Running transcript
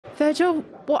Virgil,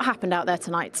 what happened out there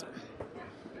tonight?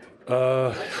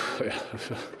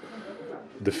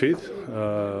 Defeat.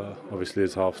 Obviously,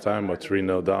 it's half time, but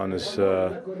 3-0 down is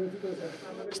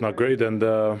it's not great, and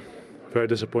very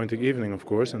disappointing evening, of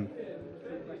course. And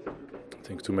I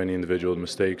think too many individual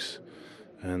mistakes,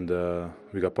 and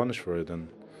we got punished for it. And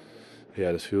yeah,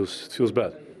 it feels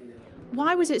bad.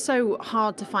 Why was it so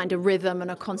hard to find a rhythm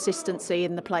and a consistency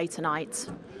in the play tonight?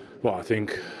 Well, I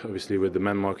think obviously with the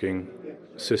man marking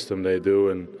system they do,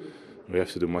 and we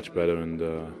have to do much better. And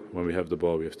when we have the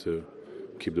ball, we have to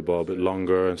keep the ball a bit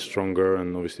longer and stronger.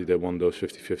 And obviously they won those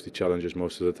 50-50 challenges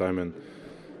most of the time. And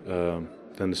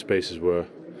then the spaces were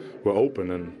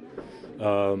open. And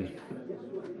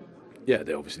yeah,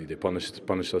 they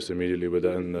punished us immediately with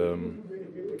that. And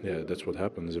yeah, that's what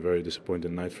happened. It's a very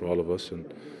disappointing night for all of us.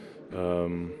 And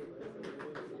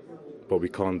but we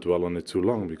can't dwell on it too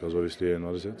long, because obviously,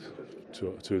 what is it?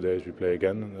 Two days we play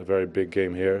again, a very big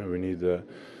game here, and we need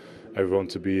everyone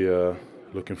to be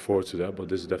looking forward to that. But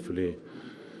this definitely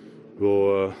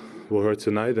will hurt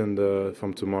tonight, and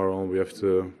from tomorrow on we have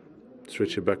to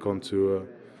switch it back on to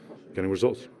getting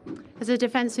results. As a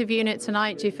defensive unit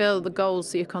tonight, do you feel the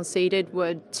goals that you conceded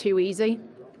were too easy?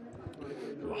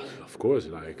 Well, of course,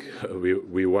 like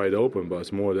we wide open, but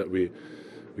it's more that we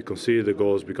conceded the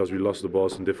goals because we lost the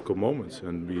balls in difficult moments,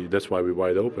 and that's why we're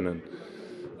wide open. And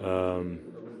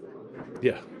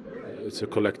yeah, it's a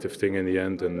collective thing in the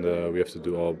end, and we have to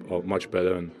do all much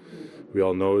better. And we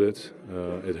all know it.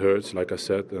 It hurts, like I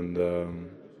said, and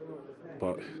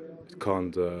but it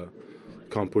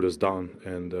can't put us down,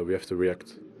 and we have to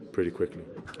react pretty quickly.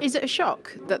 Is it a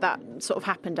shock that sort of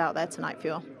happened out there tonight for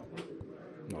you?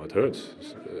 No, it hurts.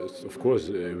 Of course,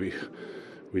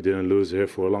 we didn't lose here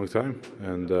for a long time,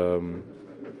 and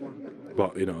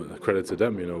but credit to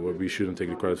them. We shouldn't take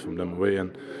the credit from them away,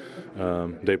 and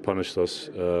they punished us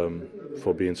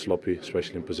for being sloppy,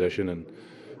 especially in possession,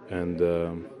 and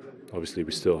obviously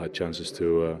we still had chances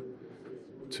to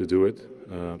do it,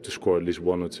 to score at least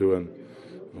one or two, and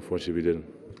unfortunately we didn't.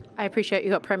 I appreciate you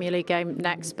got Premier League game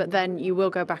next, but then you will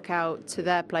go back out to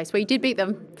their place where you did beat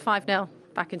them 5-0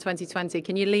 back in 2020.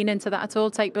 Can you lean into that at all?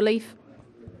 Take belief?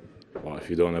 Well, if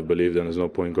you don't have belief, then there's no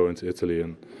point going to Italy,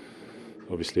 and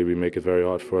obviously we make it very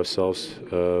hard for ourselves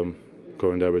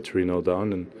going there with 3-0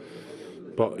 down.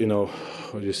 But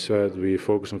I just said, we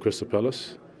focus on Crystal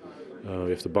Palace.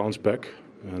 We have to bounce back,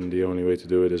 and the only way to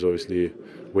do it is obviously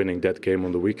winning that game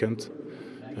on the weekend.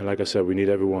 And like I said, we need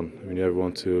everyone. We need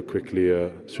everyone to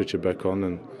quickly switch it back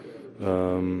on,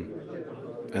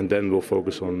 and then we'll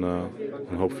focus on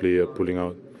hopefully pulling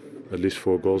out at least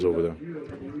 4 goals over there.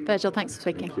 Virgil, thanks for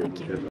speaking. Thank you.